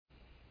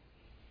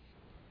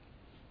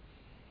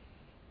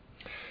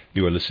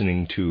You are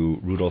listening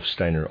to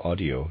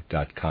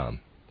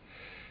rudolfsteineraudio.com.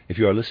 If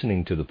you are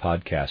listening to the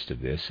podcast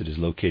of this, it is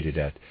located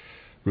at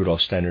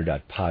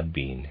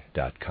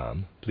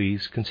rudolfsteiner.podbean.com.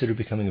 Please consider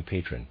becoming a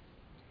patron.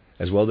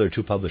 As well, there are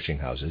two publishing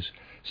houses,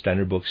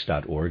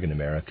 steinerbooks.org in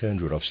America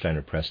and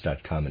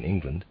rudolfsteinerpress.com in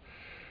England,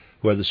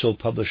 who are the sole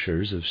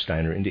publishers of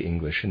Steiner into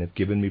English and have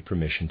given me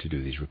permission to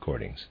do these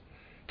recordings.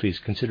 Please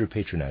consider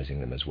patronizing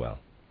them as well.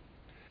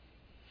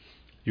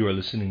 You are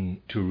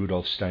listening to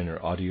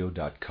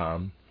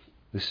rudolfsteineraudio.com.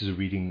 This is a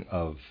reading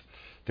of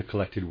the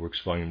Collected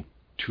Works, Volume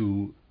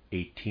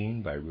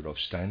 218 by Rudolf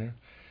Steiner,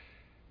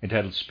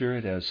 entitled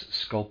Spirit as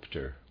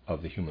Sculptor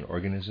of the Human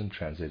Organism,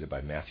 translated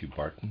by Matthew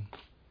Barton.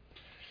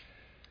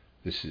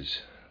 This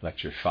is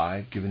Lecture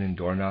 5, given in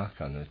Dornach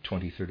on the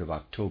 23rd of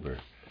October,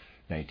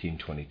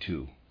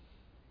 1922.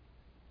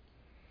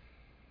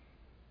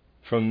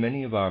 From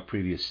many of our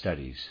previous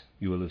studies,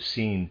 you will have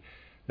seen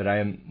that I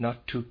am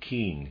not too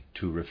keen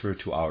to refer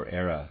to our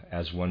era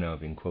as one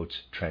of, in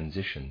quotes,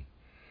 transition,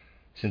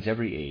 since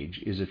every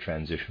age is a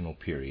transitional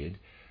period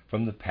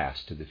from the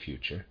past to the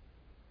future,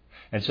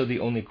 and so the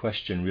only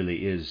question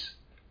really is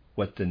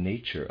what the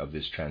nature of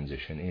this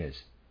transition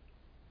is.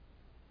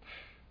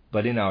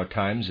 But in our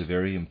times, a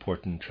very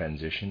important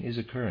transition is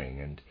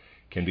occurring and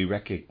can be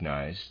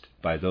recognized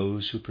by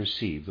those who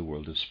perceive the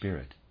world of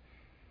spirit.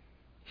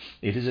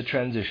 It is a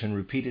transition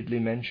repeatedly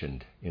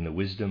mentioned in the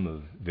wisdom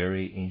of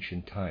very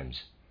ancient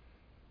times,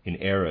 in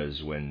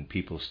eras when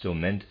people still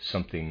meant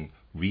something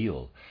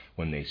real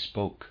when they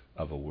spoke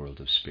of a world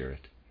of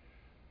spirit,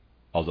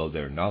 although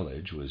their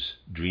knowledge was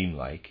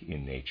dreamlike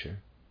in nature.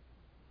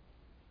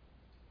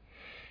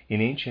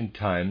 In ancient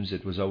times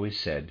it was always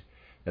said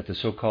that the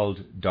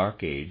so-called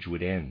Dark Age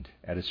would end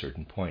at a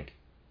certain point,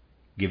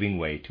 giving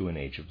way to an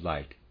age of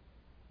light.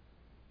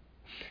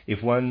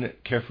 If one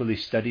carefully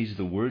studies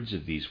the words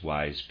of these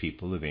wise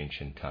people of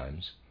ancient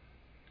times,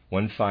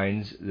 one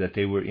finds that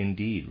they were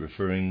indeed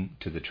referring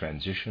to the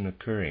transition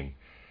occurring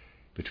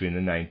between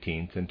the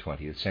 19th and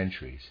 20th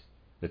centuries,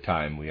 the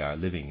time we are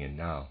living in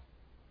now.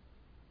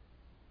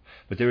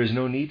 But there is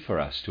no need for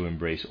us to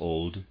embrace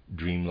old,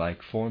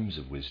 dreamlike forms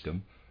of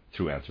wisdom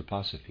through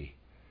anthroposophy.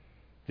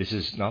 This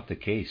is not the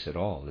case at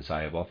all, as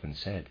I have often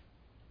said.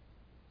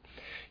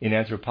 In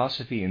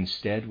anthroposophy,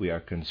 instead, we are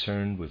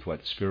concerned with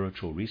what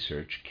spiritual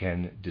research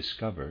can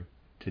discover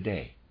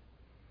today.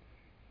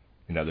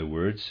 In other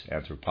words,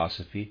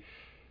 anthroposophy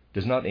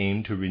does not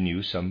aim to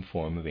renew some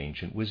form of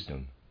ancient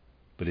wisdom,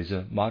 but is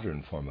a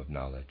modern form of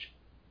knowledge.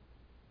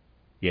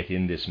 Yet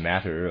in this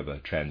matter of a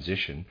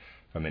transition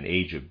from an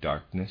age of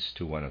darkness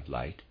to one of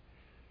light,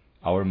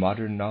 our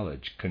modern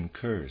knowledge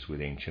concurs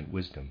with ancient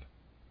wisdom.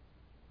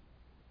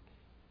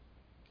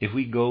 If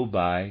we go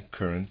by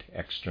current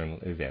external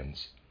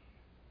events,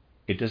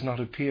 it does not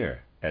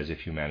appear as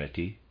if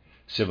humanity,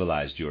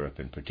 civilized Europe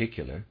in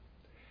particular,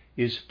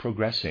 is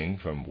progressing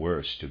from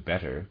worse to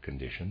better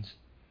conditions.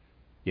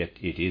 Yet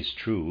it is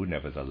true,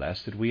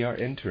 nevertheless, that we are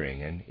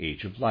entering an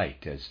age of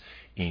light, as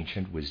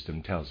ancient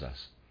wisdom tells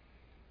us.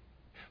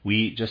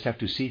 We just have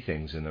to see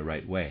things in the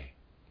right way.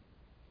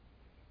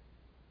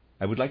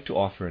 I would like to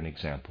offer an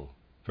example,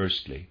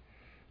 firstly,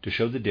 to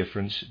show the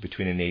difference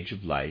between an age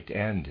of light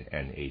and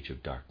an age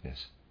of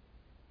darkness.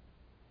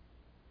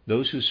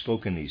 Those who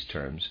spoke in these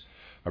terms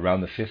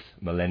around the 5th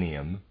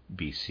millennium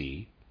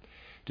BC,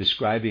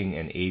 describing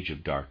an age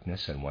of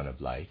darkness and one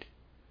of light,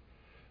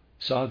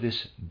 saw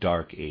this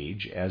dark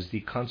age as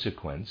the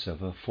consequence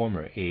of a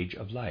former age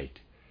of light,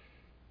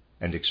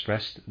 and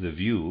expressed the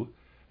view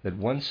that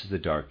once the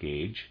dark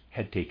age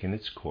had taken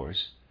its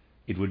course,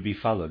 it would be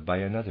followed by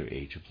another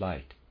age of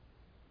light.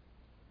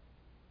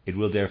 It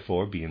will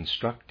therefore be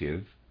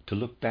instructive to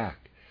look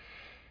back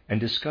and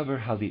discover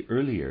how the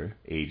earlier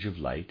age of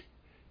light,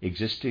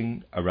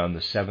 existing around the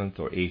 7th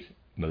or 8th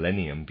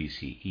millennium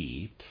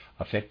BCE,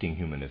 affected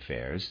human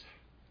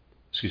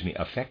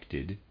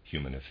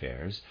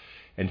affairs,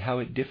 and how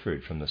it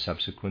differed from the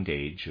subsequent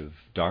age of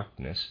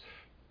darkness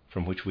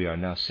from which we are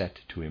now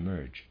set to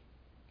emerge.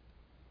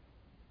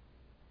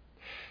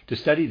 To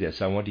study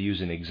this, I want to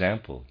use an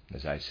example,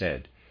 as I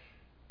said,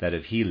 that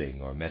of healing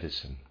or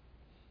medicine.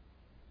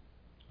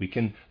 We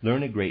can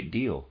learn a great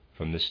deal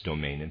from this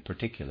domain in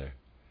particular.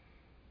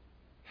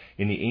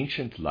 In the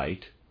ancient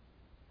light,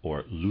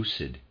 or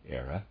lucid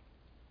era,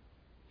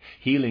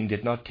 healing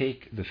did not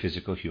take the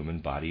physical human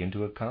body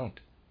into account.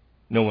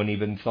 No one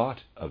even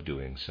thought of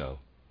doing so.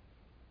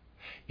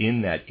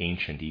 In that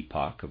ancient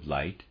epoch of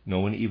light, no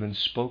one even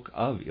spoke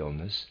of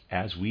illness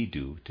as we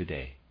do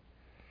today.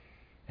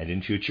 And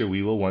in future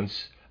we will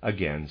once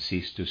again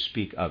cease to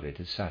speak of it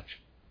as such.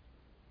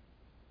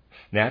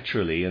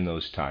 Naturally, in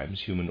those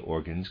times, human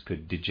organs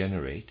could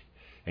degenerate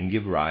and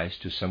give rise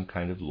to some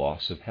kind of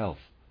loss of health.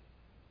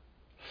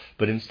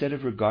 But instead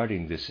of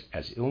regarding this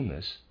as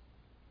illness,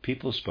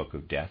 people spoke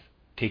of death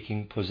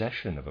taking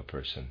possession of a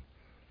person.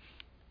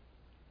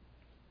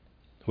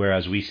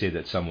 Whereas we say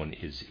that someone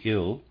is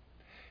ill,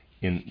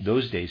 in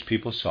those days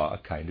people saw a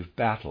kind of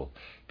battle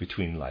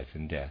between life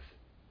and death.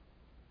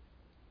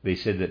 They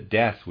said that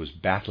death was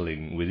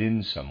battling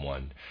within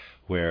someone,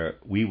 where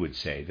we would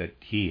say that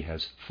he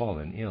has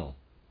fallen ill.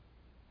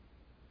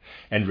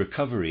 And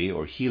recovery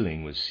or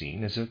healing was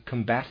seen as a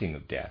combating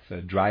of death,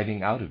 a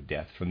driving out of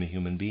death from the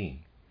human being.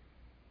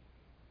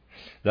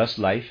 Thus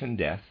life and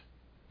death,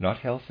 not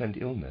health and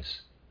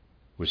illness,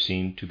 were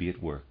seen to be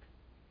at work.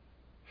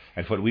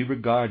 And what we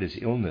regard as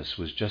illness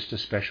was just a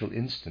special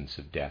instance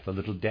of death, a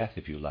little death,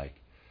 if you like,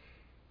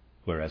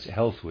 whereas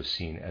health was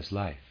seen as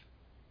life.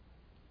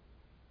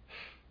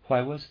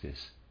 Why was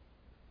this?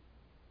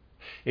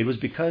 It was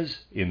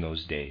because, in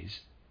those days,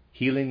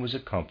 healing was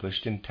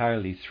accomplished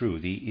entirely through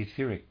the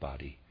etheric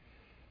body.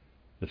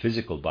 The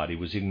physical body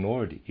was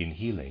ignored in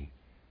healing,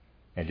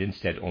 and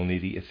instead only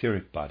the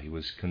etheric body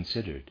was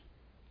considered.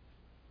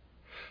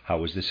 How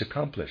was this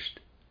accomplished?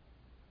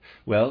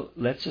 Well,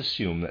 let's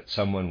assume that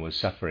someone was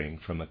suffering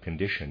from a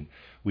condition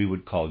we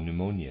would call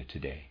pneumonia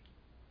today.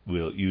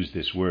 We'll use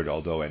this word,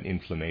 although an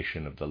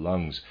inflammation of the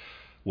lungs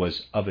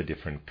was of a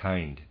different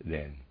kind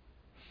then.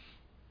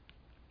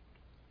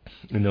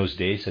 In those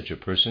days, such a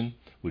person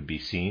would be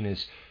seen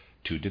as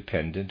too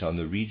dependent on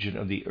the region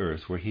of the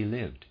earth where he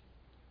lived.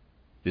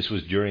 This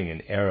was during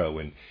an era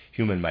when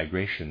human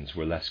migrations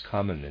were less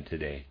common than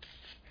today,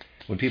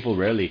 when people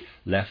rarely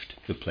left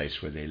the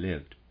place where they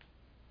lived.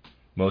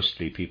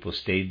 Mostly people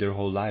stayed their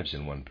whole lives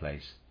in one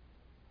place.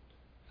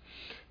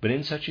 But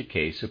in such a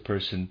case, a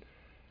person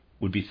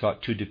would be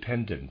thought too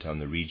dependent on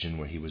the region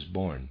where he was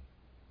born.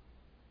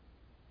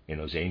 In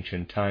those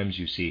ancient times,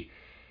 you see,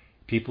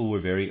 people were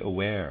very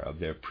aware of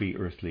their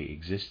pre-earthly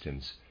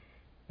existence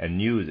and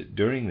knew that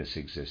during this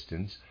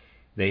existence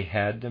they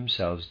had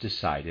themselves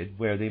decided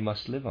where they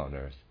must live on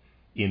earth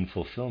in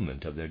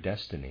fulfillment of their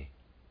destiny.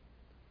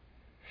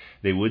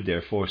 They would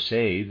therefore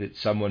say that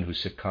someone who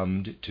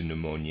succumbed to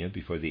pneumonia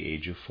before the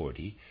age of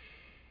 40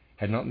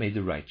 had not made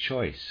the right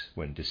choice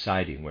when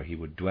deciding where he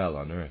would dwell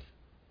on earth.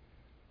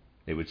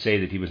 They would say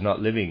that he was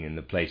not living in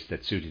the place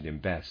that suited him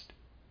best.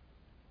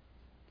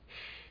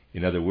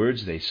 In other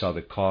words, they saw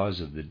the cause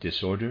of the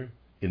disorder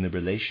in the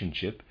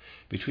relationship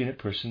between a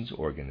person's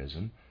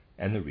organism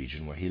and the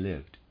region where he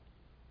lived.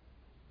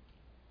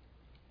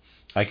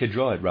 I could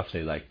draw it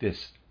roughly like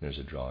this. There's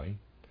a drawing.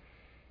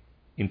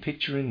 In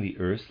picturing the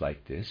earth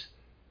like this,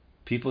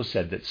 people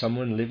said that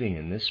someone living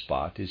in this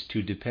spot is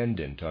too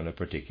dependent on a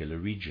particular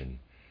region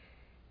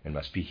and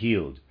must be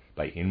healed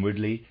by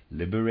inwardly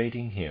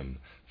liberating him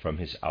from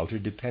his outer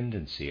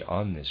dependency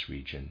on this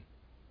region.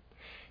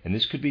 And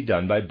this could be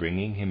done by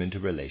bringing him into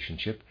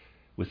relationship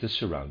with the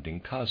surrounding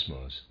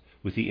cosmos,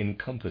 with the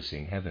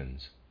encompassing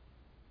heavens.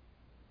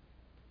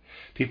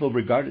 People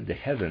regarded the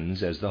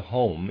heavens as the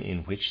home in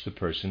which the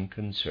person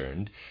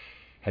concerned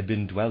had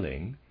been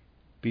dwelling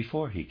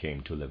before he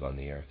came to live on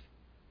the earth.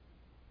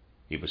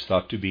 He was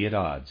thought to be at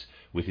odds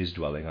with his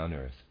dwelling on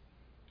earth,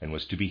 and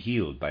was to be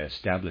healed by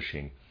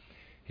establishing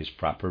his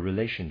proper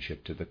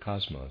relationship to the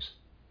cosmos.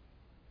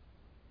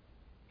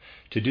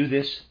 To do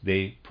this,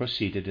 they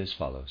proceeded as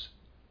follows.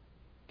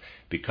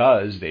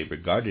 Because they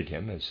regarded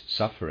him as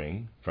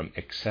suffering from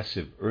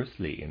excessive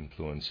earthly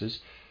influences,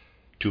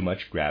 too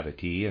much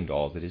gravity and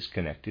all that is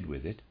connected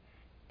with it,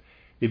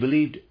 they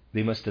believed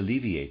they must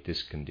alleviate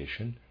this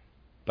condition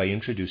by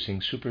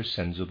introducing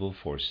supersensible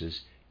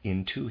forces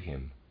into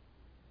him.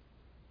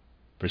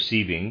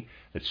 Perceiving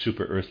that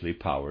super-earthly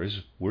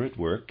powers were at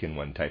work in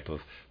one type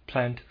of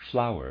plant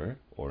flower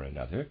or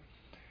another,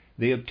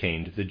 they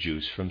obtained the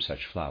juice from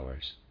such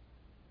flowers.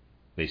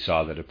 They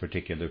saw that a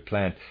particular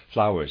plant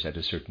flowers at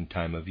a certain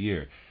time of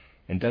year,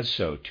 and does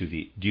so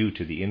due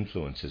to the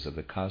influences of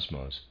the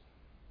cosmos.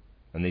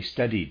 And they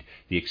studied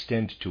the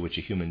extent to which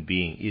a human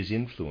being is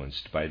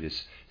influenced by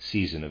this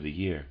season of the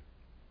year.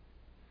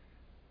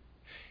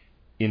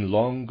 In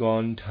long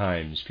gone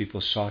times, people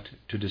sought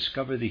to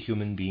discover the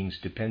human being's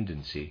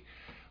dependency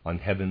on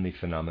heavenly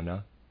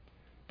phenomena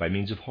by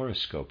means of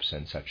horoscopes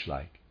and such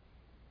like.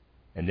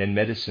 And then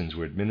medicines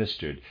were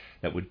administered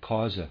that would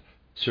cause a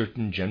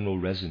certain general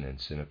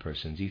resonance in a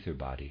person's ether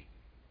body.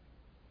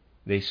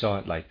 They saw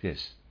it like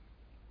this.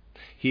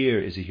 Here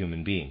is a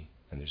human being,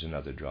 and there's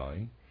another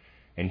drawing,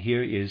 and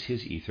here is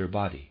his ether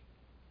body.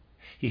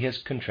 He has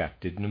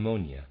contracted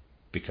pneumonia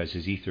because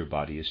his ether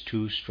body is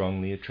too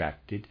strongly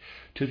attracted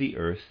to the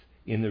earth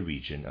in the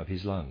region of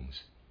his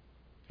lungs,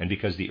 and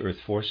because the earth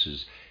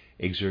forces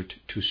exert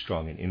too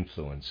strong an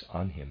influence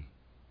on him.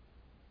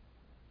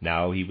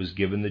 Now he was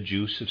given the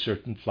juice of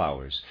certain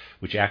flowers,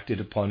 which acted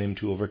upon him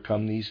to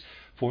overcome these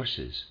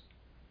forces.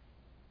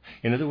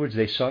 In other words,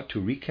 they sought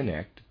to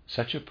reconnect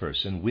such a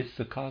person with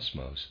the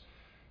cosmos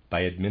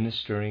by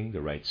administering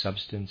the right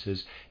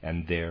substances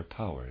and their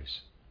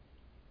powers.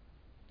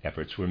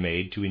 Efforts were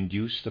made to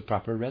induce the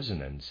proper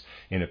resonance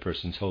in a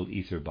person's whole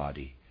ether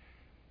body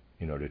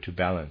in order to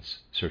balance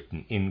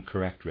certain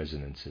incorrect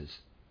resonances.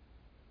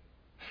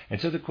 And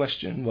so the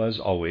question was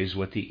always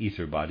what the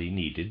ether body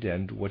needed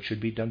and what should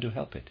be done to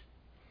help it.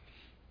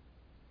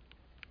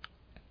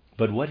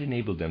 But what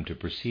enabled them to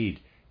proceed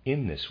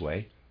in this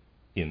way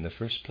in the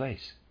first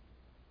place?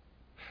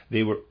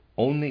 They were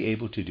only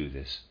able to do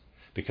this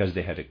because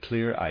they had a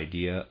clear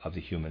idea of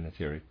the human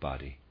etheric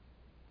body.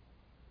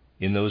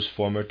 In those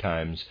former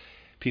times,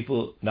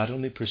 people not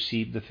only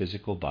perceived the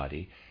physical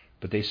body,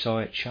 but they saw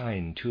it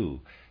shine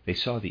too. They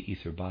saw the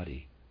ether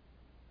body.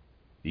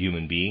 The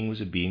human being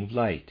was a being of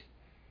light,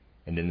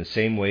 and in the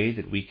same way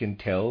that we can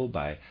tell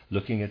by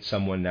looking at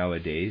someone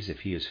nowadays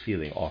if he is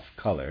feeling off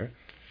color,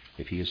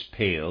 if he is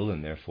pale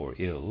and therefore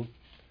ill,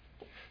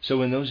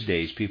 so in those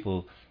days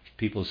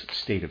people's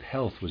state of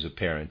health was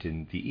apparent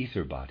in the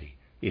ether body,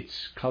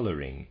 its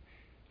coloring,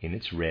 in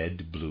its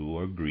red, blue,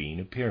 or green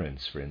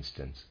appearance, for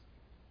instance.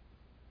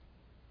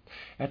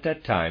 At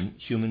that time,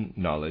 human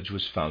knowledge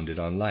was founded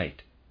on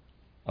light,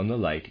 on the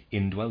light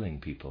indwelling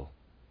people.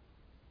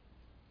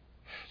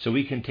 So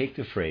we can take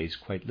the phrase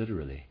quite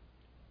literally.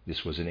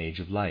 This was an age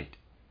of light,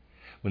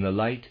 when the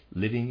light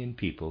living in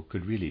people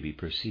could really be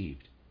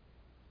perceived.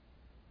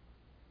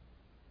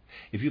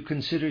 If you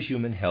consider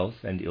human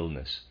health and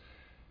illness,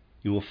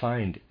 you will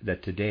find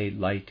that today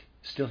light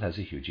still has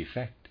a huge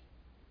effect.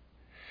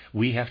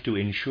 We have to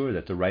ensure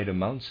that the right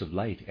amounts of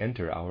light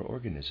enter our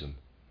organism.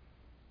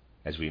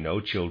 As we know,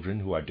 children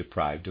who are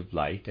deprived of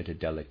light at a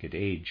delicate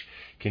age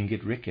can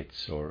get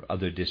rickets or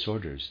other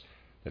disorders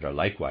that are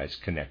likewise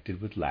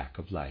connected with lack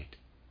of light,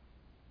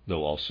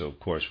 though also, of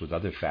course, with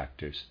other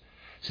factors,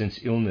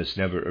 since illness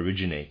never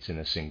originates in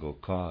a single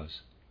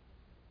cause.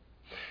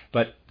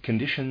 But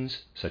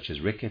conditions such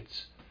as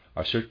rickets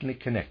are certainly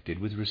connected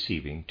with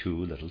receiving too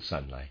little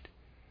sunlight.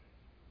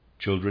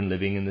 Children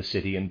living in the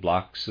city in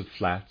blocks of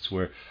flats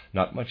where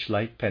not much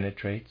light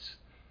penetrates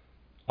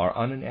are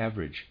on an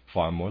average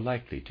far more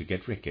likely to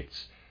get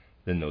rickets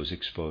than those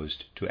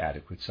exposed to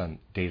adequate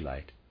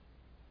daylight.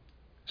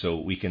 So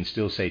we can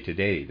still say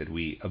today that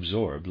we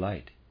absorb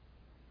light.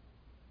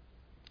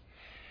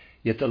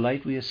 Yet the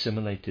light we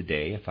assimilate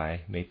today, if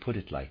I may put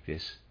it like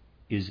this,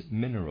 is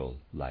mineral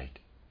light.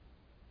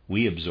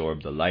 We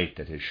absorb the light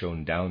that has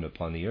shone down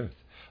upon the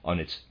earth, on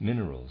its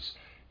minerals,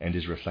 and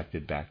is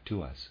reflected back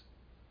to us.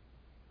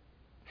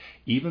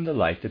 Even the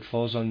light that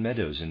falls on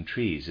meadows and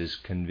trees is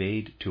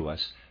conveyed to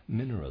us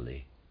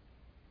minerally.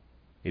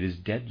 It is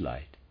dead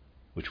light,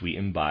 which we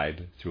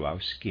imbibe through our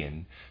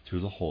skin,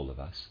 through the whole of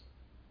us.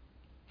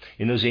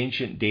 In those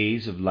ancient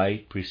days of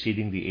light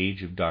preceding the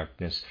age of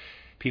darkness,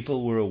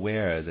 people were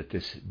aware that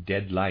this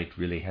dead light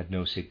really had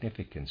no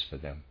significance for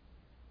them.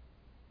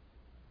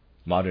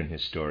 Modern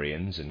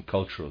historians and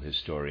cultural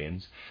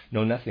historians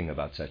know nothing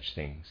about such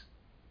things.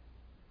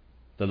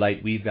 The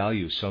light we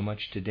value so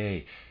much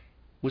today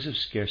was of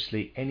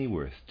scarcely any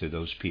worth to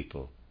those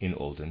people in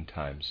olden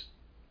times.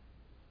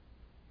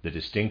 The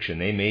distinction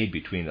they made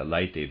between the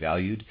light they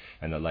valued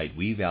and the light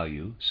we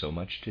value so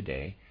much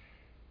today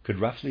could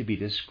roughly be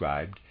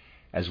described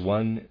as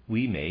one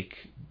we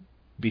make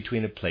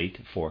between a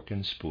plate, fork,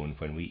 and spoon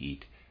when we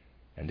eat,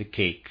 and a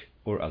cake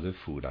or other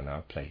food on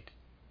our plate.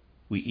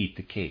 We eat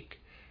the cake.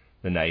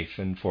 The knife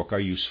and fork are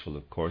useful,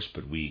 of course,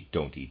 but we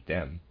don't eat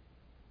them.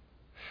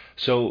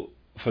 So,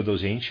 for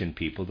those ancient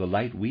people, the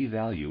light we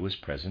value was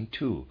present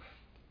too,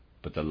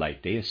 but the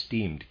light they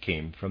esteemed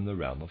came from the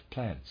realm of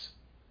plants.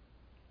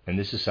 And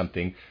this is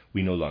something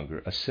we no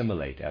longer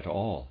assimilate at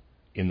all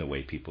in the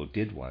way people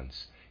did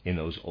once, in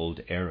those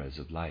old eras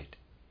of light.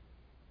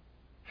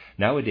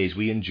 Nowadays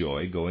we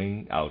enjoy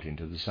going out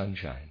into the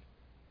sunshine.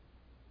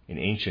 In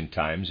ancient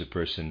times, a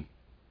person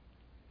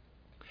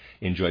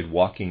enjoyed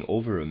walking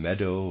over a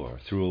meadow or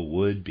through a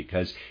wood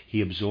because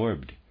he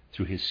absorbed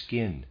through his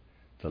skin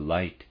the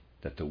light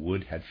that the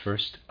wood had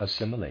first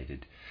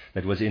assimilated,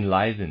 that was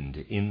enlivened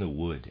in the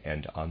wood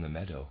and on the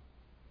meadow.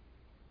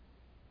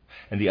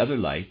 And the other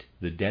light,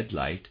 the dead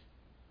light,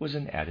 was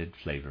an added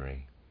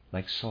flavoring,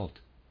 like salt.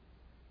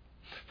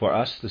 For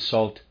us, the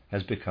salt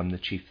has become the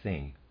chief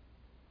thing.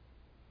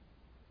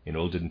 In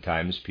olden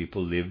times,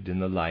 people lived in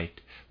the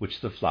light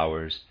which the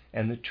flowers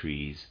and the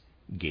trees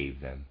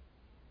gave them.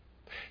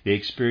 They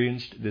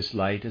experienced this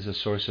light as a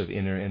source of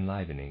inner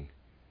enlivening,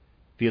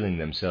 feeling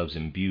themselves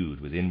imbued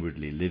with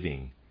inwardly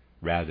living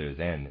rather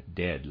than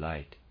dead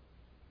light.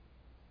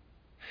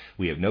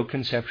 We have no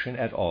conception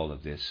at all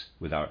of this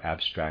with our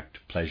abstract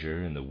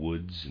pleasure in the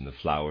woods, in the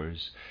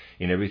flowers,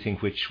 in everything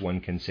which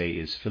one can say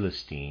is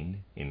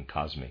Philistine in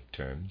cosmic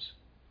terms.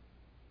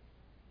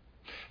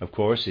 Of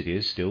course, it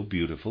is still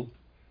beautiful,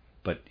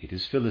 but it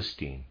is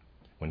Philistine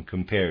when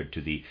compared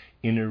to the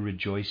inner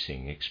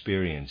rejoicing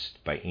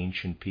experienced by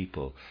ancient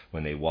people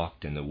when they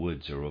walked in the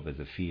woods or over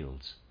the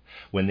fields,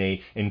 when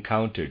they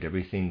encountered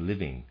everything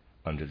living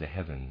under the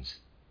heavens.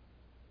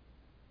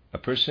 A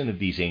person of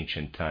these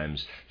ancient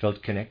times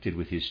felt connected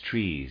with his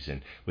trees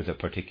and with a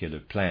particular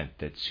plant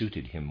that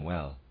suited him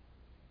well.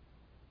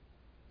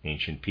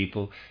 Ancient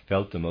people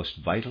felt the most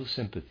vital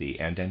sympathy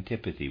and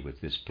antipathy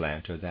with this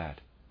plant or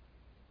that.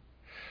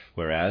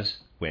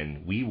 Whereas,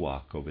 when we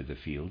walk over the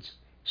fields,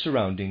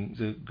 surrounding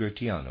the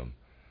Gyrtianum,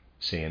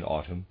 say in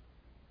autumn,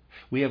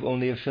 we have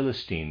only a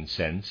Philistine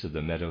sense of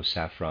the meadow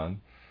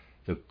saffron,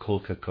 the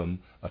Colchicum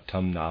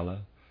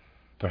autumnale,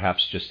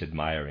 perhaps just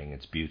admiring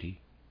its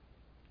beauty.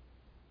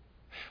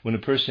 When a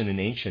person in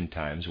ancient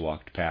times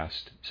walked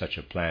past such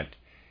a plant,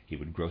 he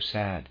would grow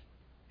sad.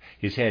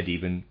 His head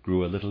even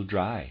grew a little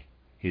dry,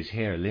 his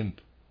hair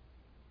limp.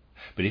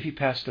 But if he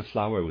passed a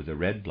flower with a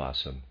red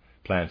blossom,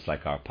 plants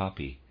like our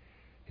poppy,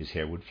 his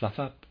hair would fluff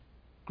up,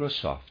 grow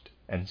soft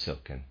and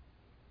silken.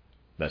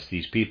 Thus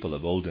these people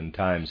of olden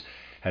times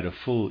had a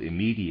full,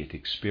 immediate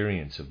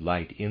experience of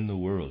light in the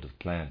world of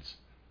plants.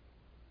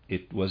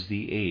 It was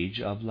the age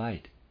of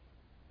light,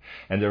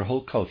 and their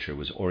whole culture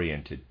was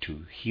oriented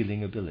to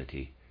healing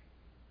ability,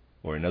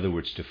 or in other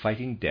words, to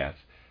fighting death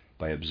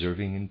by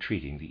observing and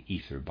treating the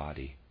ether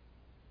body.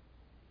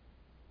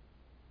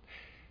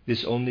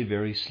 This only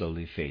very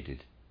slowly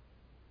faded,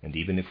 and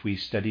even if we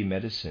study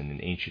medicine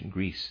in ancient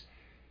Greece,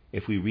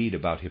 if we read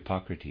about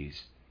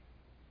Hippocrates,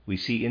 we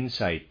see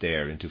insight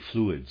there into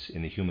fluids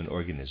in the human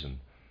organism,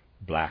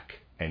 black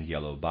and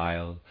yellow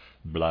bile,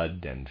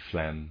 blood and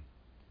phlegm.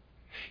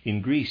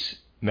 In Greece,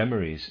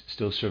 memories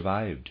still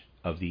survived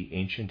of the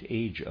ancient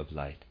age of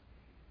light.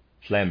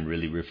 Phlegm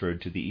really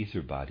referred to the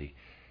ether body,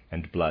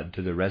 and blood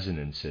to the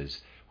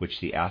resonances which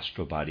the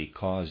astral body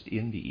caused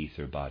in the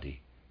ether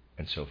body,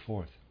 and so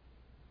forth.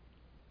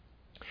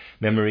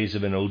 Memories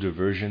of an older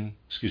vision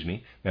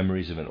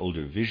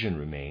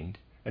remained,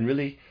 and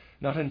really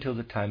not until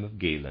the time of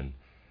Galen,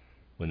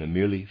 when the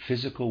merely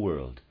physical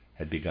world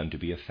had begun to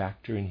be a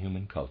factor in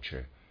human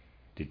culture,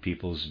 did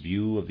people's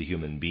view of the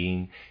human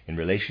being in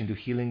relation to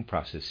healing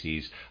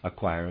processes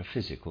acquire a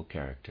physical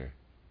character.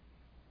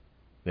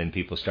 Then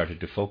people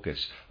started to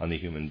focus on the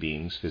human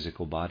being's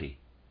physical body.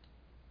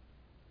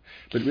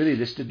 But really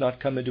this did not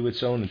come into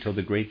its own until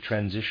the great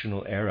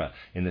transitional era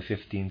in the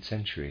 15th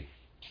century.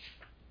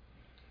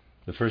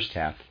 The first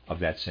half of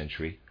that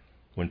century,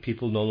 when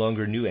people no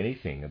longer knew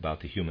anything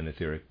about the human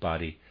etheric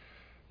body,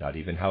 not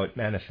even how it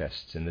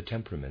manifests in the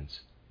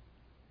temperaments.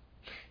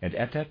 And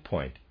at that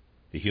point,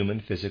 the human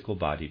physical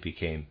body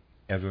became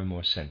ever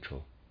more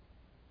central.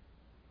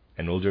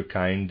 An older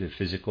kind of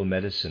physical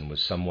medicine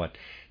was somewhat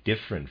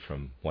different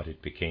from what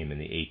it became in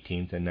the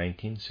 18th and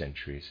 19th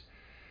centuries,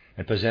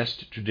 and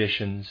possessed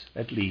traditions,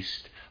 at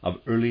least,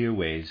 of earlier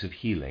ways of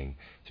healing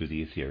through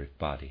the etheric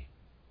body.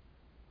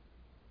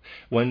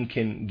 One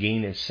can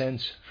gain a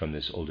sense from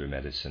this older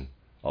medicine,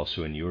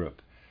 also in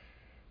Europe,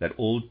 that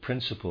old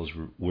principles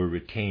were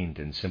retained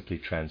and simply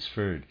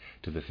transferred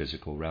to the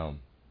physical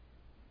realm.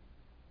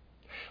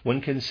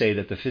 One can say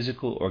that the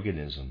physical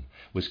organism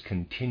was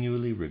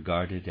continually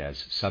regarded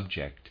as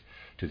subject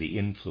to the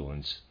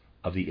influence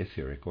of the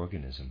etheric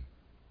organism.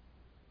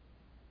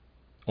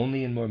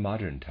 Only in more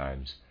modern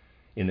times,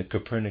 in the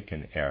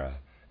Copernican era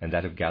and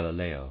that of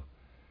Galileo,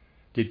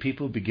 did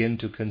people begin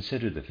to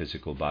consider the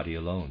physical body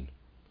alone,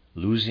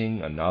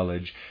 losing a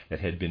knowledge that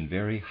had been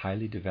very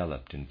highly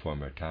developed in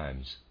former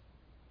times.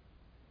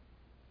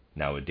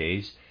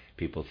 Nowadays,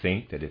 people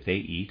think that if they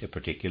eat a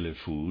particular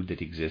food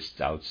that exists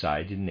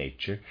outside in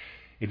nature,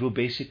 it will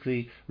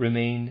basically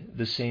remain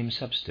the same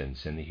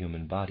substance in the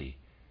human body.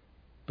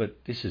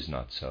 But this is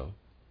not so.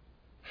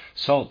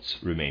 Salts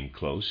remain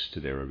close to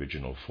their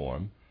original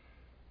form,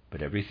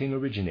 but everything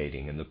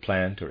originating in the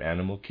plant or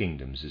animal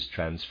kingdoms is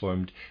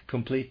transformed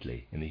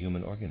completely in the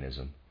human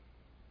organism.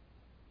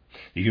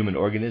 The human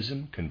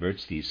organism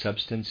converts these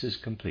substances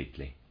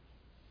completely.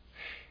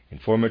 In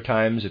former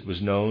times it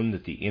was known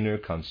that the inner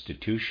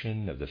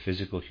constitution of the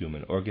physical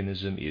human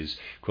organism is,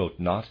 quote,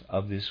 not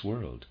of this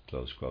world,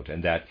 close quote,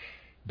 and that,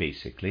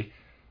 basically,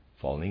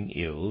 falling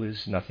ill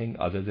is nothing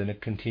other than a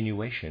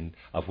continuation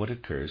of what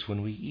occurs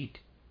when we eat.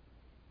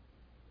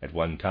 At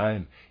one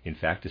time, in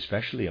fact,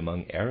 especially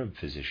among Arab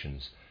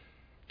physicians,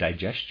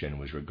 digestion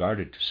was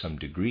regarded to some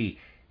degree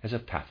as a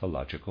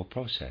pathological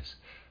process,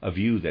 a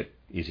view that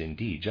is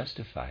indeed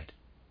justified.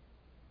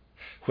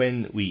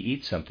 When we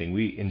eat something,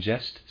 we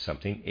ingest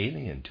something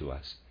alien to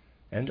us,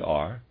 and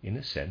are, in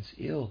a sense,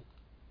 ill.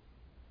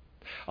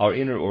 Our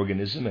inner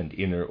organism and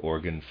inner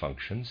organ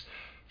functions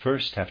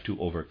first have to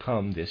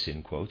overcome this,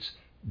 in quotes,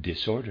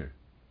 disorder.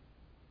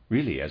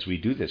 Really, as we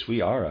do this,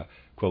 we are a,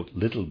 quote,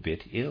 little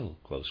bit ill,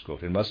 close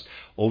quote, and must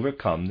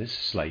overcome this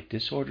slight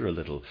disorder a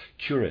little,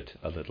 cure it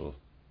a little.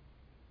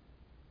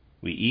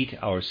 We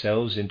eat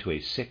ourselves into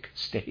a sick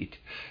state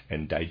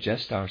and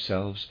digest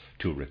ourselves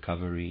to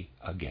recovery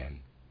again.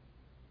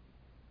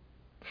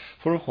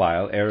 For a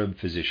while, Arab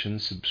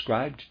physicians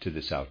subscribed to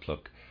this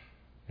outlook,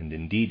 and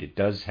indeed it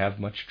does have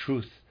much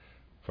truth,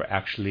 for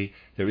actually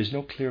there is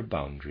no clear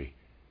boundary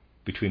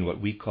between what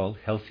we call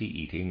healthy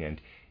eating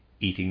and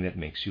eating that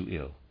makes you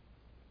ill.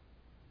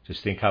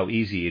 Just think how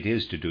easy it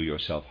is to do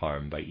yourself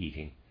harm by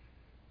eating,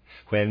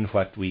 when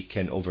what we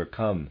can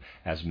overcome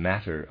as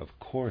matter of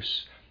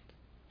course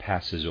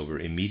passes over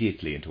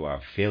immediately into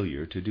our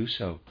failure to do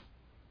so.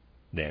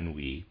 Then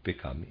we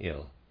become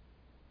ill.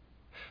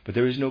 But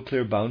there is no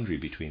clear boundary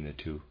between the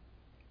two.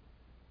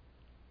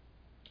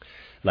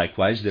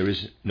 Likewise, there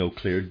is no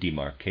clear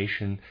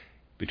demarcation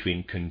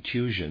between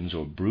contusions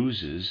or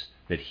bruises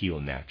that heal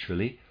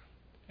naturally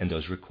and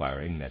those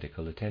requiring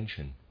medical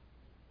attention.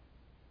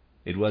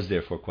 It was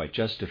therefore quite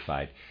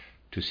justified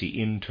to see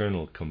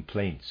internal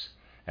complaints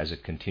as a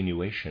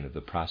continuation of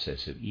the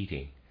process of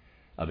eating,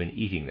 of an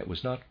eating that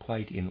was not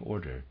quite in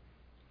order.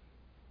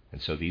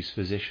 And so these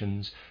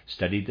physicians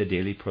studied the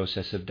daily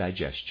process of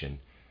digestion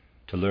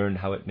to learn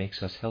how it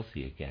makes us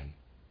healthy again.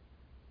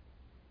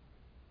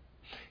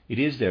 It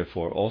is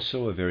therefore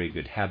also a very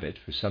good habit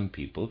for some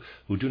people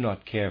who do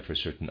not care for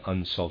certain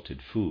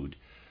unsalted food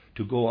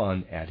to go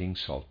on adding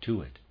salt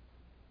to it.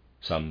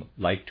 Some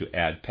like to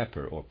add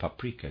pepper or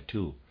paprika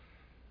too.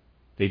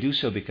 They do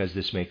so because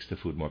this makes the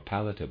food more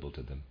palatable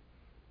to them.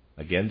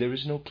 Again, there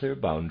is no clear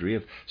boundary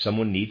if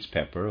someone needs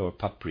pepper or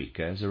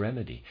paprika as a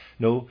remedy.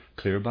 No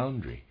clear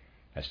boundary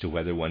as to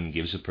whether one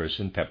gives a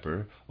person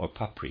pepper or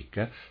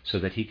paprika so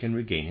that he can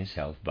regain his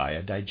health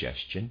via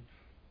digestion,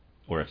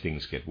 or if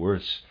things get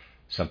worse,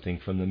 something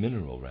from the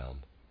mineral realm.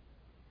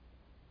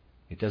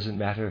 It doesn't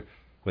matter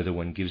whether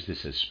one gives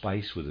this as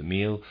spice with a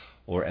meal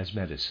or as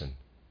medicine.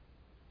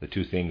 The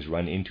two things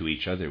run into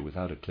each other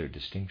without a clear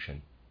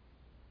distinction.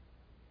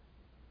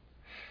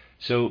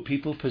 So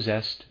people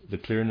possessed the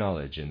clear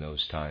knowledge in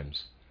those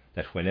times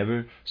that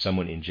whenever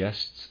someone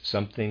ingests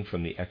something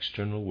from the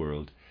external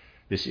world,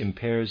 this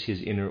impairs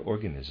his inner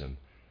organism,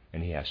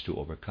 and he has to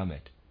overcome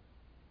it.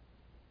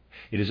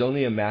 It is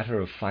only a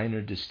matter of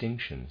finer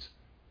distinctions,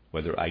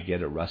 whether I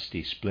get a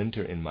rusty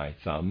splinter in my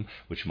thumb,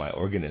 which my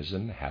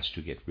organism has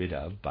to get rid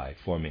of by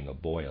forming a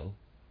boil,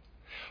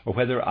 or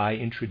whether I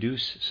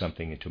introduce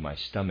something into my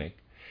stomach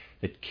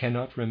that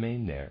cannot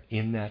remain there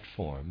in that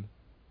form,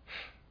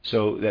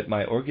 so that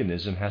my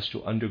organism has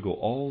to undergo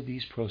all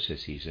these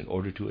processes in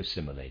order to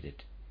assimilate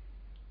it.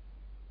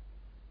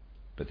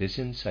 But this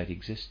insight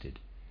existed,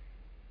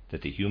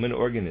 that the human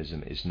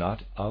organism is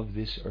not of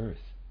this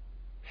earth,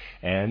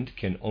 and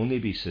can only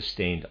be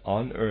sustained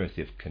on earth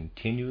if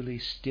continually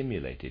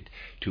stimulated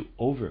to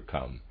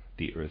overcome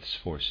the earth's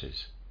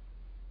forces.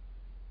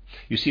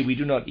 You see, we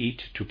do not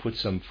eat to put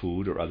some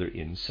food or other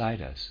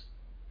inside us,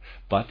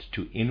 but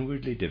to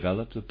inwardly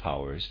develop the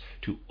powers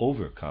to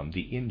overcome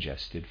the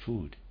ingested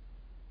food.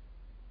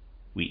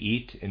 We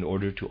eat in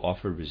order to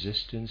offer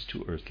resistance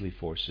to earthly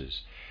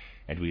forces,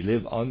 and we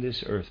live on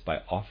this earth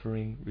by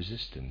offering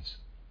resistance.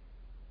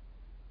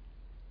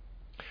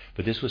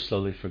 But this was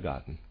slowly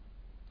forgotten.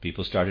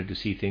 People started to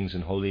see things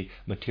in wholly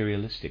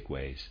materialistic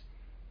ways,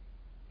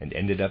 and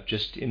ended up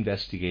just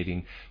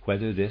investigating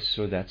whether this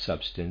or that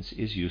substance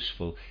is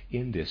useful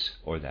in this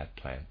or that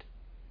plant.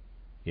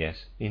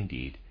 Yes,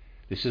 indeed,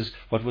 this is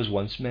what was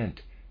once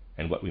meant,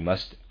 and what we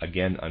must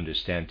again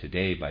understand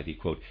today by the,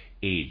 quote,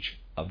 age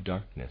of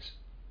darkness,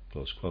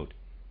 close quote.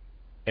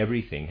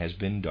 Everything has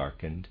been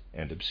darkened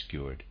and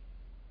obscured.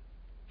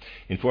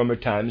 In former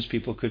times,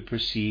 people could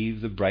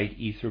perceive the bright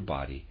ether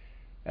body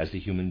as the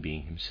human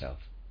being himself.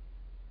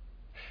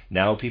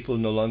 Now people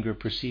no longer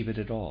perceive it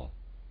at all,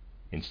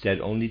 instead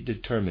only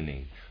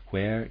determining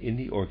where in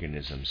the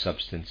organism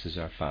substances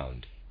are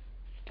found,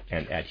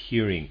 and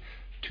adhering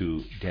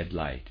to dead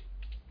light.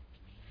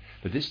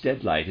 But this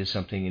dead light is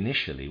something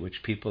initially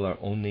which people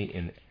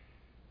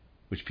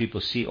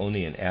see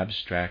only in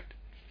abstract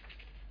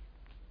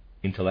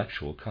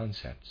intellectual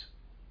concepts.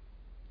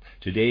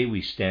 Today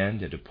we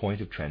stand at a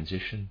point of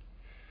transition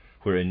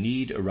where a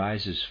need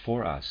arises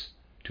for us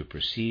to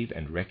perceive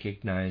and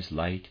recognize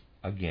light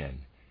again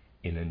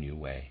in a new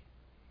way.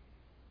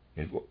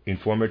 In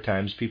former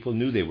times, people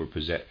knew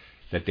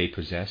that they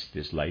possessed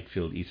this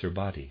light-filled ether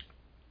body.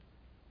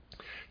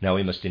 Now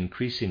we must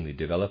increasingly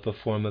develop a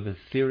form of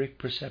etheric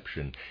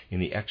perception in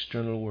the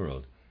external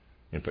world,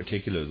 in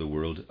particular the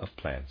world of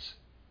plants.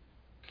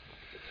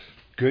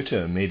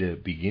 Goethe made a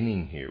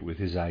beginning here with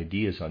his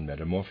ideas on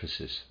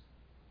metamorphosis,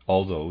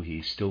 although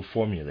he still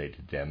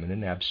formulated them in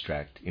an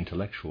abstract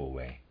intellectual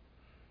way.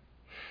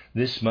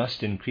 This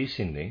must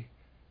increasingly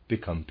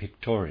become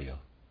pictorial,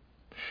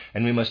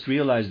 and we must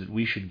realize that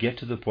we should get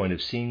to the point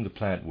of seeing the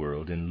plant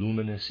world in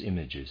luminous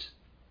images.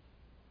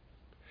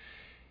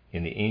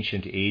 In the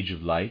ancient age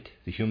of light,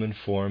 the human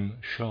form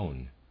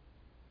shone,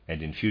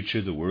 and in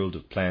future the world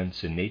of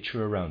plants and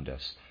nature around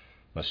us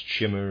must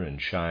shimmer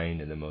and shine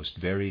in the most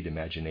varied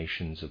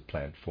imaginations of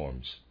plant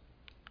forms.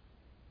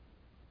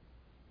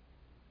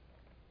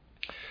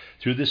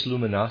 Through this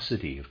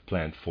luminosity of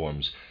plant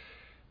forms,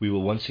 we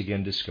will once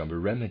again discover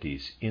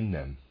remedies in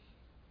them.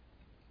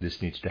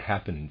 This needs to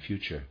happen in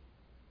future.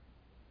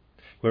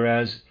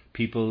 Whereas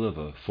people of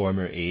a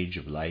former age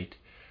of light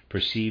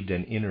perceived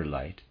an inner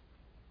light,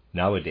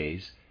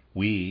 nowadays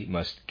we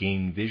must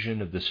gain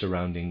vision of the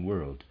surrounding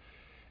world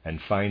and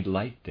find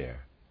light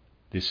there,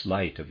 this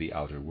light of the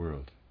outer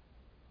world.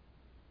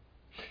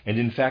 And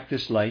in fact,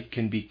 this light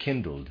can be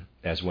kindled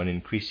as one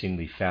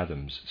increasingly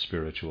fathoms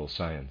spiritual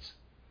science.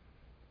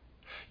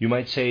 You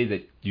might say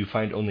that you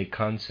find only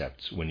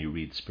concepts when you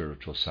read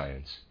spiritual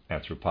science,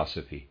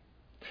 anthroposophy,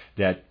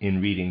 that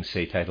in reading,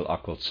 say, title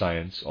occult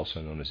science,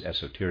 also known as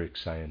esoteric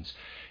science,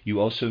 you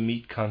also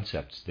meet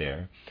concepts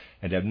there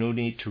and have no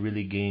need to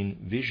really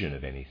gain vision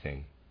of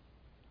anything.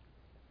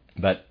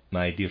 But,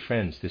 my dear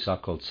friends, this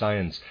occult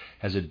science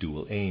has a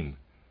dual aim.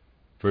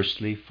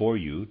 Firstly, for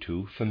you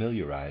to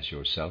familiarize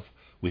yourself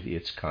with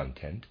its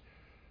content,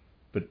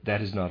 but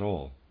that is not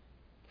all.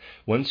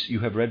 Once you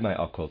have read my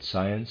occult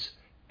science,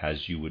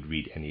 as you would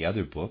read any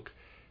other book,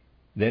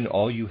 then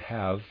all you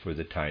have for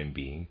the time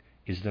being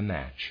is the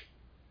match.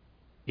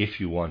 If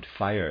you want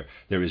fire,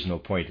 there is no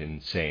point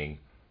in saying,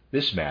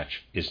 "This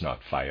match is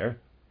not fire."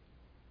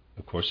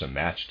 Of course, a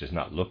match does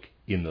not look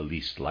in the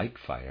least like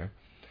fire.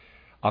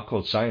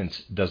 Occult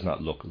science does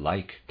not look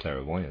like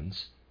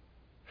clairvoyance.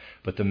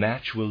 But the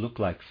match will look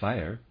like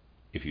fire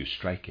if you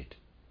strike it.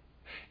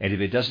 And if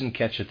it doesn't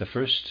catch at the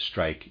first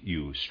strike,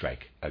 you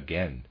strike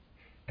again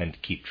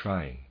and keep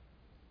trying.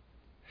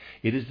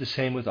 It is the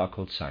same with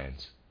occult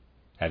science.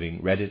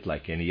 Having read it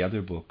like any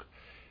other book,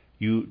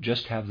 you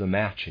just have the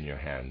match in your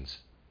hands,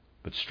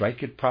 but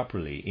strike it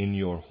properly in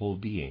your whole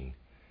being,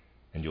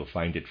 and you'll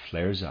find it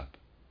flares up.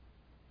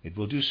 It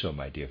will do so,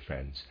 my dear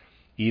friends,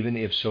 even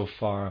if so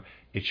far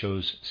it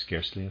shows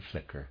scarcely a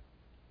flicker.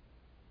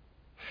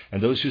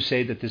 And those who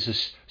say that this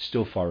is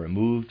still far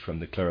removed from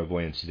the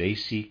clairvoyance they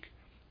seek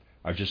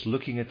are just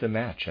looking at the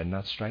match and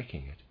not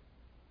striking it.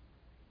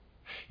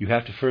 You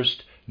have to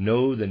first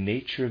know the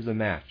nature of the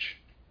match,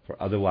 for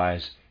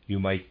otherwise you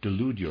might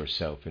delude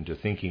yourself into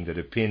thinking that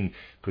a pin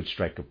could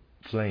strike a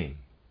flame.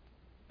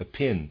 A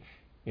pin,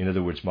 in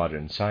other words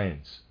modern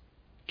science,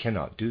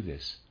 cannot do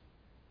this.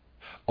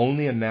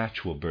 Only a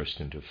match will burst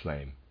into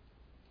flame.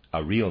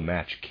 A real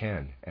match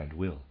can and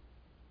will.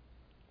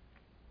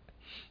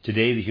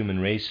 Today the human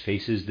race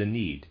faces the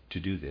need to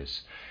do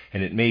this,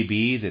 and it may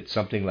be that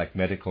something like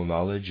medical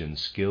knowledge and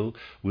skill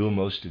will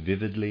most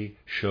vividly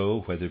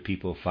show whether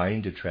people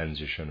find a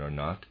transition or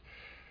not,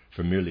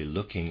 from merely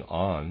looking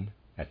on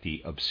at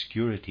the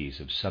obscurities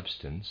of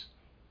substance,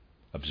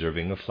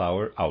 observing a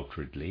flower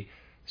outwardly,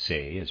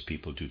 say as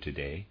people do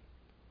today,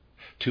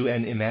 to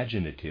an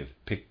imaginative,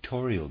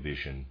 pictorial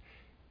vision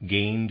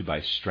gained by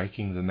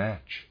striking the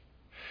match,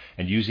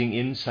 and using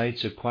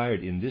insights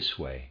acquired in this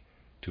way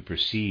to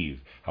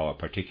perceive how a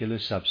particular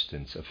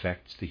substance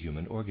affects the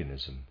human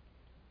organism.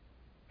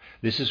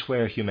 This is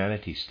where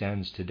humanity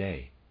stands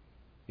today.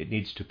 It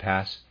needs to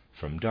pass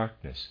from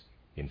darkness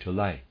into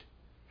light,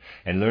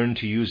 and learn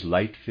to use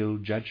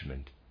light-filled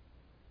judgment.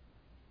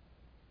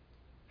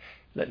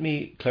 Let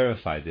me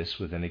clarify this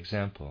with an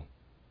example.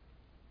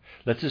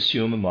 Let's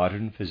assume a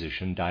modern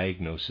physician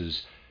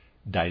diagnoses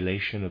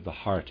dilation of the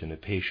heart in a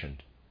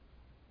patient.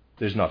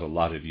 There's not a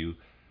lot you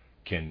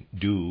can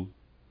do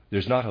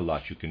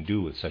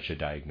with such a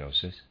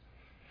diagnosis.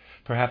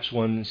 Perhaps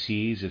one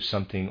sees if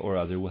something or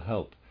other will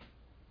help,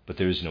 but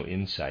there is no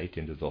insight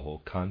into the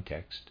whole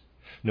context,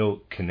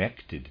 no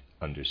connected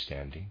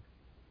understanding.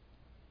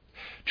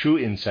 True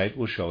insight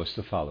will show us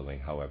the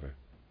following, however.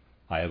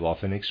 I have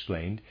often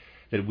explained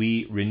that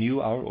we renew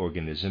our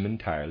organism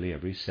entirely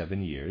every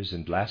 7 years,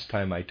 and last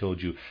time I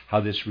told you how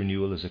this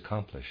renewal is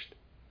accomplished.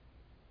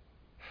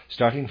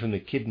 Starting from the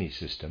kidney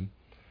system,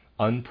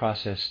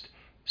 unprocessed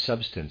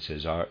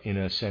substances are, in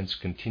a sense,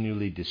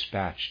 continually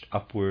dispatched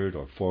upward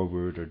or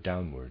forward or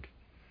downward.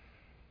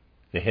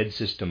 The head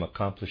system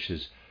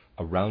accomplishes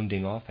a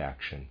rounding off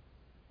action.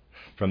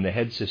 From the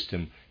head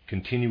system,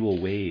 continual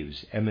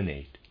waves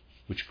emanate,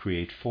 which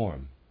create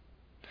form.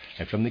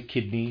 And from the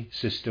kidney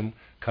system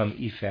come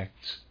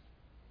effects,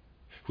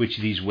 which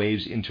these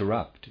waves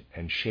interrupt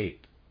and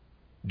shape,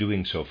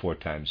 doing so 4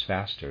 times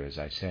faster, as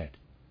I said.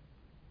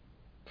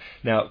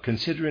 Now,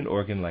 consider an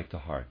organ like the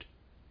heart.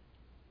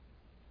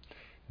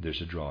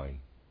 There's a drawing.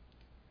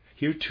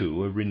 Here,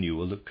 too, a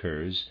renewal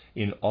occurs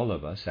in all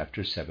of us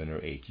after 7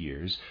 or 8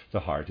 years.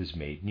 The heart is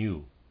made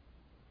new.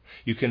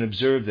 You can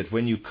observe that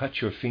when you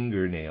cut your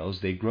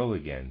fingernails, they grow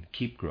again,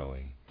 keep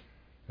growing.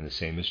 And the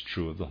same is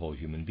true of the whole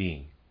human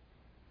being.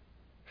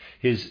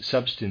 His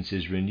substance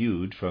is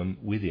renewed from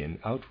within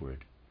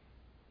outward.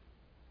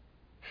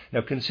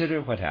 Now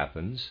consider what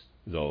happens,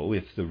 though,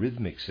 if the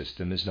rhythmic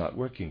system is not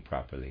working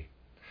properly,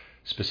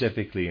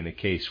 specifically in a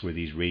case where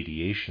these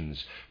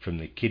radiations from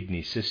the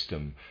kidney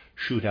system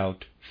shoot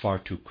out far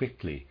too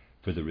quickly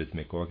for the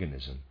rhythmic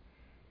organism,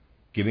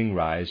 giving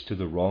rise to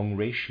the wrong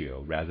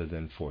ratio rather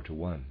than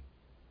 4:1.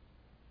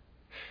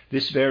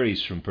 This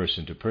varies from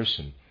person to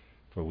person,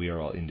 for we are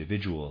all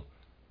individual,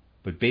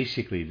 but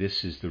basically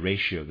this is the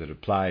ratio that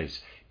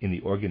applies in the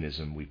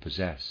organism we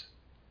possess.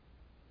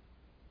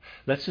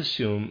 Let's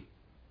assume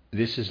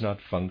this is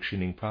not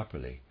functioning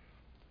properly,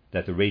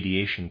 that the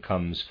radiation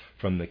comes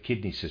from the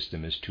kidney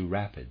system is too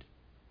rapid.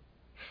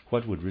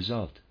 What would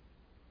result?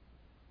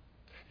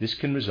 This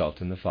can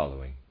result in the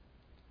following.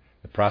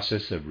 The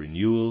process of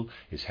renewal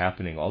is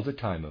happening all the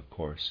time, of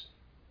course.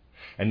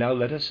 And now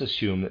let us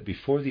assume that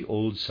before the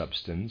old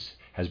substance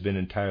has been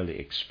entirely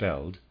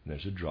expelled,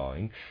 there's a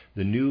drawing,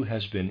 the new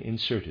has been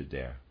inserted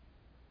there.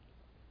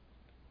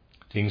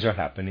 Things are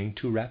happening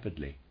too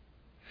rapidly.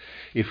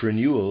 If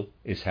renewal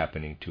is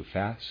happening too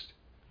fast,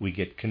 we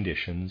get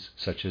conditions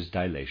such as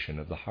dilation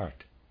of the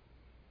heart.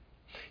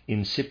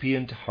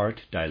 Incipient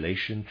heart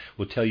dilation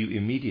will tell you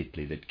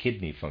immediately that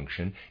kidney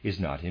function is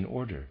not in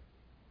order.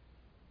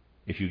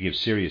 If you give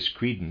serious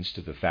credence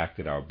to the fact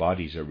that our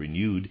bodies are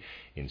renewed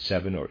in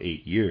 7 or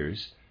 8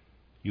 years,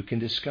 you can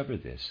discover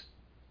this,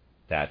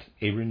 that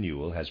a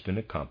renewal has been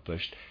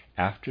accomplished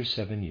after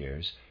 7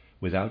 years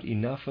without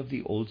enough of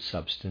the old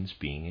substance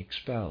being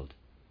expelled,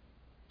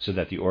 so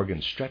that the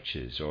organ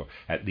stretches, or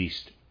at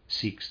least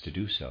seeks to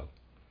do so.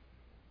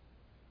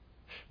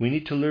 We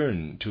need to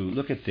learn to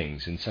look at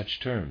things in such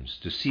terms,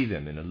 to see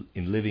them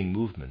in living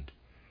movement.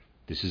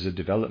 This is a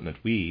development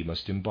we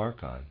must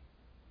embark on.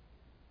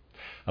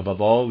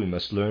 Above all, we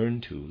must learn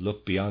to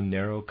look beyond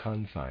narrow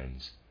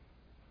confines.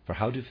 For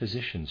how do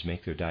physicians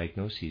make their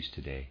diagnoses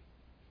today?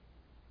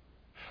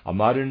 A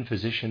modern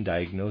physician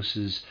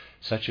diagnoses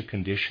such a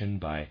condition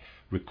by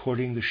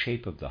recording the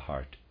shape of the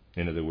heart,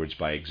 in other words,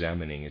 by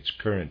examining its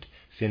current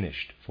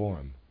finished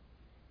form.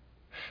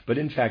 But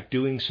in fact,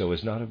 doing so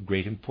is not of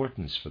great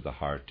importance, for the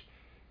heart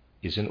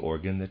is an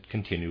organ that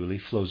continually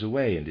flows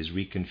away and is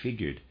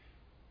reconfigured.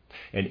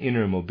 An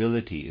inner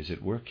mobility is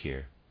at work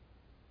here.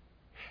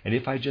 And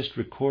if I just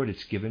record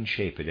its given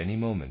shape at any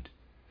moment,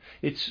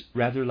 it's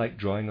rather like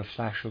drawing a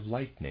flash of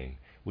lightning,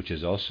 which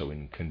is also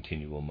in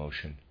continual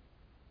motion.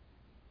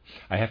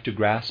 I have to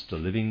grasp the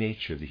living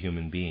nature of the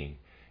human being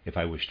if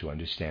I wish to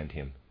understand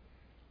him.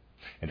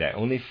 And I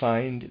only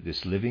find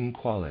this living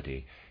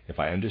quality if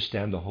I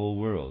understand the whole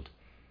world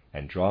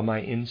and draw my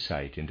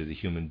insight into the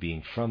human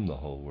being from the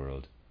whole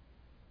world.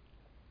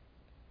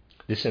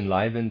 This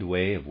enlivened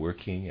way of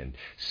working and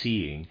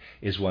seeing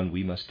is one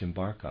we must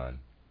embark on.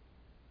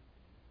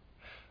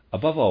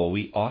 Above all,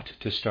 we ought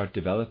to start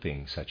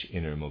developing such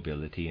inner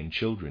mobility in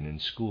children in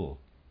school.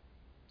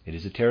 It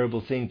is a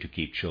terrible thing to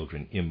keep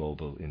children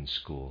immobile in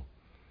school.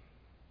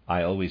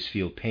 I always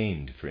feel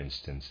pained, for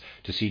instance,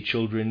 to see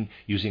children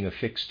using a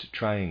fixed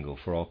triangle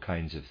for all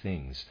kinds of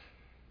things.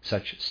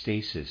 Such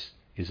stasis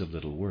is of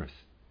little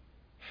worth.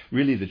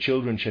 Really, the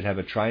children should have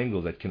a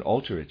triangle that can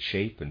alter its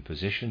shape and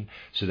position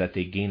so that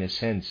they gain a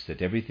sense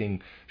that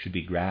everything should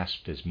be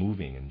grasped as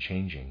moving and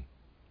changing.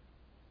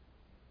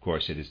 Of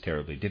course, it is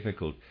terribly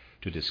difficult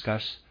to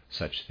discuss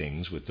such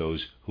things with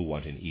those who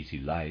want an easy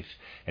life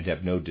and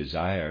have no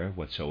desire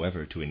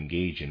whatsoever to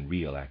engage in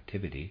real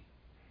activity.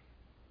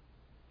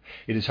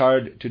 It is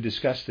hard to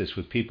discuss this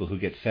with people who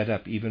get fed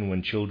up even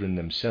when children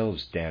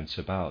themselves dance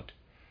about,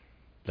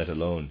 let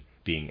alone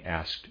being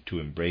asked to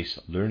embrace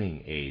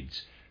learning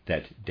aids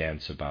that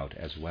dance about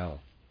as well.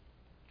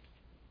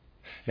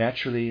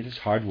 Naturally, it is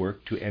hard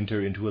work to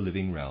enter into a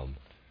living realm,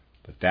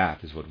 but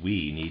that is what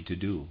we need to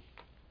do.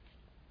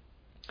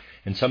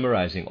 In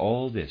summarizing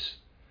all this,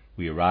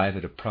 we arrive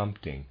at a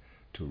prompting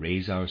to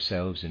raise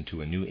ourselves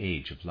into a new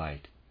age of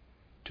light,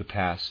 to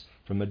pass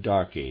from a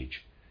dark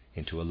age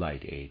into a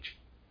light age.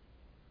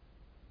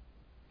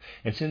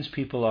 And since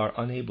people are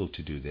unable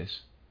to do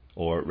this,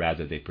 or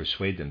rather they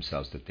persuade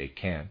themselves that they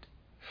can't,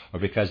 or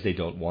because they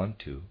don't want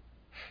to,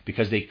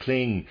 because they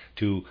cling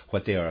to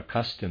what they are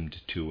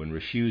accustomed to and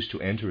refuse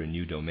to enter a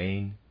new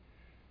domain,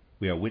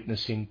 we are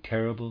witnessing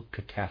terrible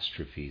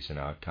catastrophes in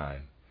our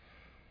time,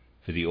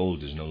 for the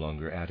old is no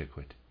longer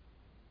adequate.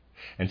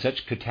 And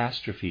such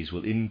catastrophes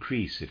will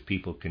increase if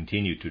people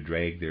continue to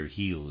drag their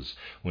heels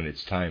when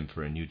it's time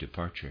for a new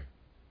departure.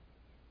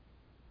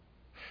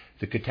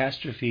 The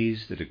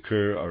catastrophes that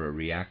occur are a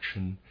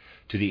reaction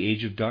to the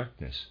age of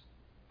darkness,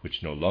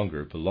 which no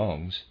longer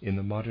belongs in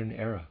the modern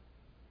era.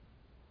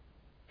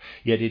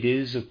 Yet it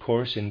is, of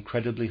course,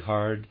 incredibly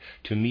hard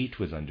to meet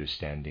with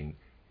understanding,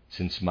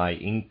 since my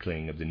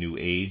inkling of the new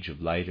age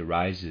of light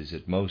arises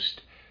at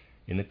most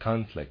in the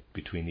conflict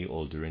between the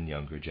older and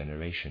younger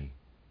generation.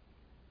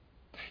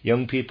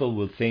 Young people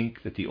will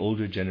think that the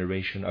older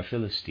generation are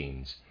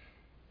Philistines,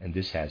 and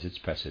this has its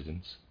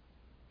precedence.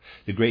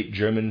 The great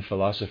German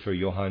philosopher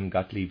Johann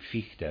Gottlieb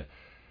Fichte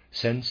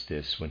sensed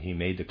this when he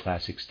made the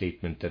classic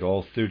statement that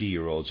all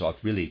 30-year-olds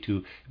ought really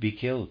to be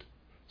killed,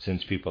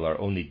 since people are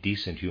only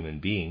decent human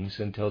beings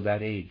until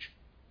that age.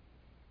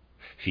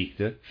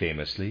 Fichte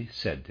famously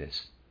said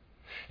this,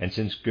 and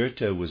since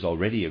Goethe was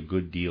already a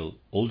good deal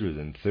older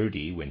than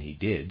 30 when he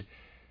did,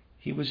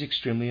 he was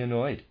extremely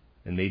annoyed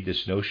and made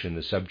this notion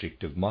the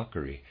subject of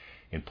mockery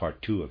in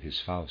Part 2 of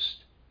his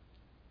Faust.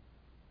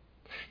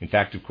 In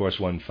fact, of course,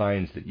 one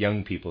finds that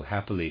young people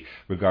happily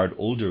regard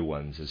older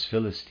ones as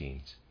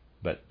Philistines,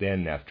 but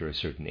then, after a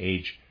certain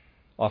age,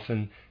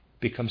 often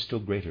become still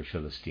greater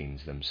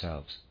Philistines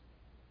themselves.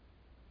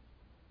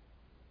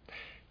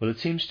 Well, it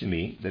seems to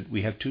me that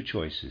we have two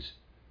choices,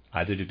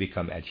 either to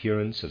become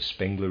adherents of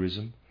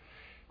Spenglerism,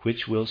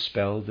 which will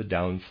spell the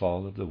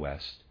downfall of the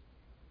West,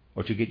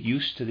 or to get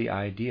used to the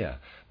idea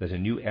that a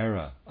new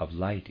era of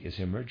light is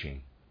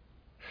emerging,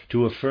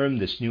 to affirm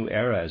this new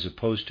era as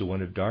opposed to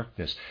one of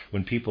darkness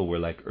when people were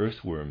like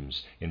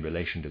earthworms in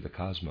relation to the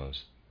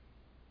cosmos.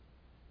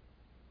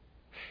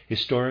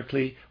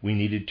 Historically, we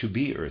needed to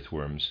be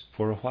earthworms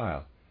for a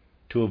while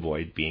to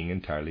avoid being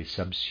entirely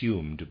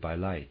subsumed by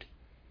light.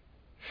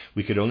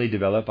 We could only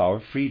develop our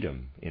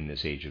freedom in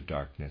this age of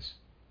darkness,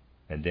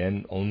 and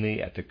then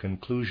only at the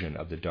conclusion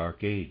of the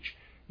dark age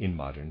in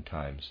modern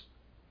times.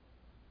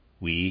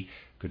 We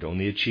could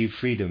only achieve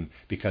freedom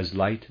because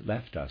light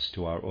left us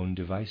to our own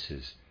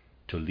devices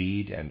to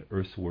lead an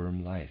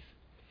earthworm life.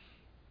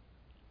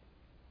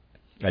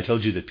 I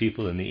told you that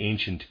people in the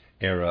ancient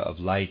era of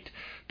light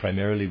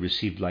primarily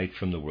received light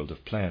from the world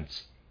of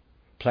plants.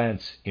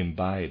 Plants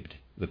imbibed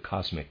the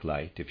cosmic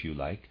light, if you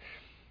like,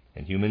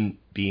 and human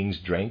beings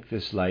drank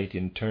this light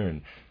in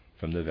turn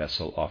from the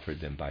vessel offered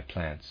them by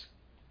plants.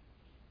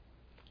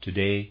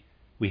 Today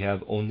we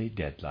have only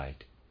dead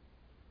light.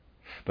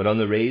 But on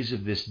the rays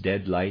of this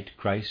dead light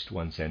Christ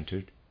once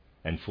entered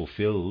and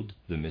fulfilled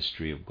the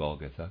mystery of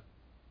Golgotha.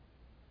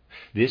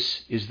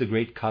 This is the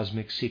great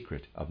cosmic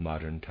secret of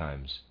modern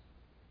times.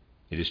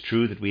 It is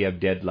true that we have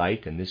dead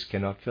light, and this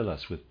cannot fill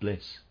us with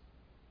bliss.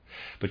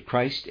 But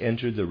Christ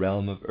entered the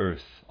realm of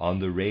earth on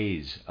the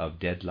rays of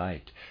dead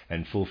light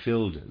and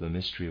fulfilled the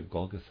mystery of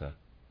Golgotha.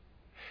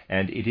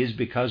 And it is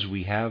because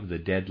we have the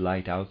dead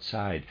light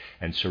outside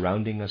and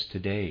surrounding us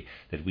today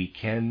that we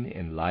can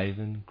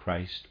enliven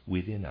Christ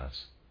within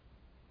us.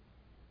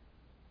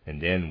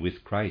 And then,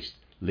 with Christ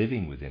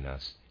living within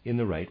us in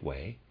the right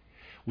way,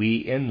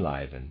 we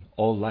enliven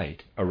all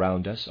light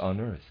around us on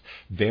earth,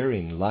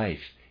 bearing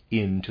life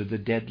into the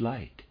dead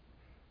light,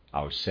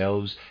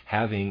 ourselves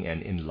having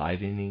an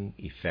enlivening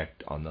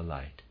effect on the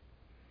light.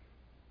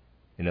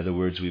 In other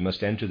words, we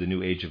must enter the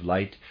new age of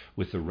light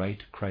with the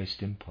right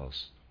Christ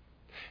impulse.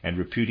 And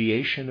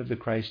repudiation of the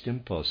Christ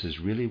impulse is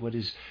really what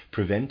is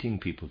preventing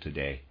people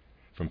today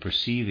from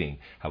perceiving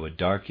how a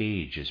dark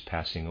age is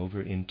passing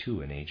over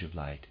into an age of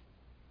light.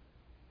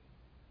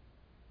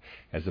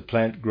 As the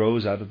plant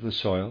grows out of the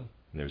soil,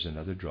 there's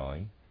another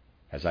drawing,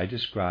 as I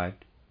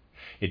described,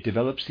 it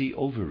develops the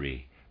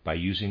ovary by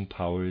using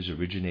powers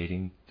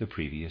originating the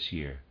previous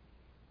year.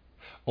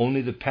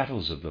 Only the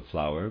petals of the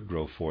flower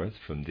grow forth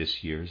from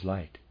this year's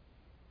light.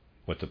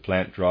 What the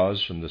plant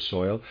draws from the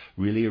soil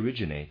really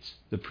originates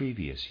the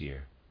previous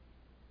year.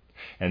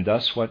 And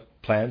thus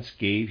what plants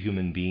gave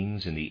human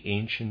beings in the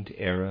ancient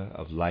era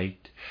of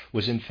light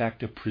was in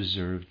fact a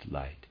preserved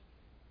light.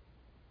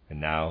 And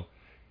now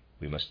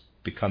we must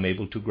become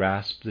able to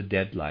grasp the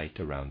dead light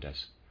around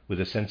us with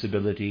a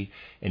sensibility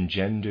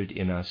engendered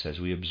in us as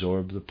we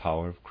absorb the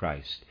power of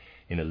Christ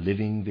in a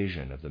living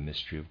vision of the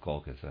mystery of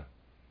Golgotha.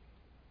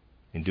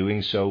 In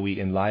doing so,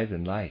 we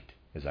enliven light,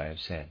 as I have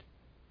said.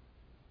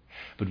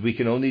 But we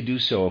can only do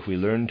so if we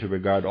learn to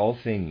regard all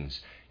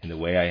things in the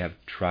way I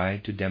have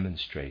tried to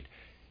demonstrate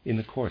in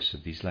the course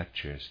of these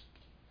lectures.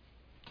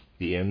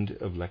 The end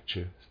of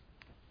Lecture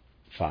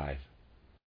 5.